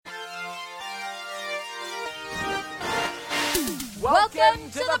Welcome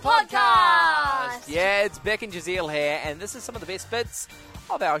to the podcast! Yeah, it's Beck and Jazeel here, and this is some of the best bits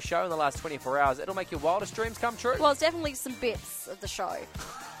of our show in the last 24 hours. It'll make your wildest dreams come true. Well, it's definitely some bits of the show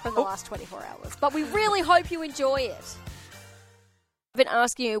from the last 24 hours, but we really hope you enjoy it. I've been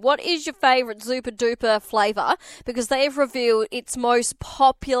asking you, what is your favourite Zooper Dooper flavour? Because they've revealed its most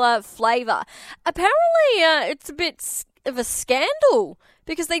popular flavour. Apparently, it's a bit of a scandal,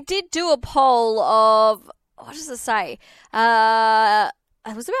 because they did do a poll of, what does it say?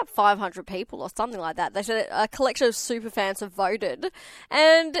 It was about 500 people or something like that. They said a collection of super fans have voted.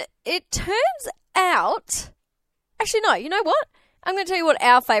 And it turns out... Actually, no, you know what? I'm going to tell you what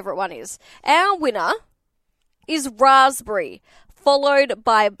our favourite one is. Our winner is raspberry, followed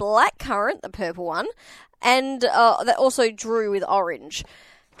by blackcurrant, the purple one, and that also drew with orange.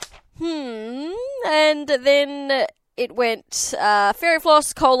 And then it went fairy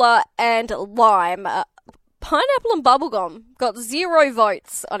floss, cola, and lime. Pineapple and bubblegum got 0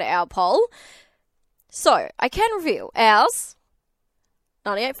 votes on our poll. So, I can reveal ours,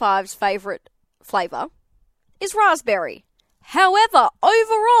 98.5's favourite flavour, is raspberry. However,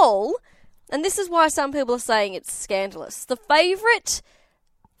 overall, and this is why some people are saying it's scandalous, the favourite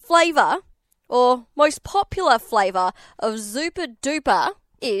flavour, or most popular flavour of Zooper Dooper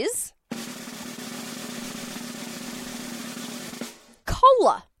is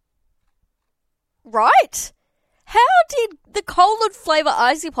cola. Right? How did the cola flavour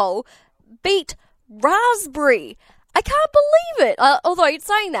icy pole beat raspberry? I can't believe it. Although it's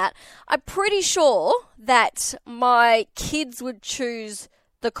saying that, I'm pretty sure that my kids would choose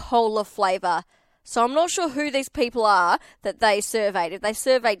the cola flavour. So I'm not sure who these people are that they surveyed. If they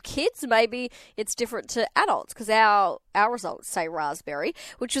surveyed kids, maybe it's different to adults, because our results say raspberry,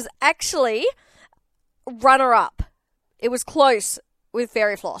 which was actually runner-up. It was close with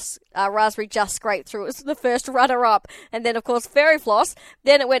fairy floss. Raspberry just scraped through. It was the first runner-up. And then, of course, fairy floss.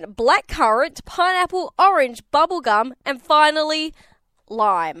 Then it went blackcurrant, pineapple, orange, bubblegum, and finally,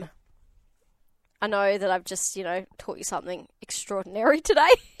 lime. I know that I've just, taught you something extraordinary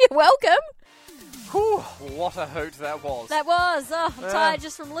today. You're welcome. Whew, what a hoot that was. That was. Oh, I'm tired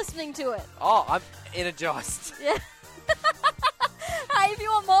just from listening to it. Oh, I'm energised. Yeah. Hey, if you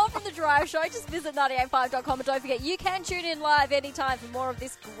want more from The Drive Show, just visit 985.com, and don't forget, you can tune in live anytime for more of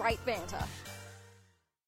this great banter.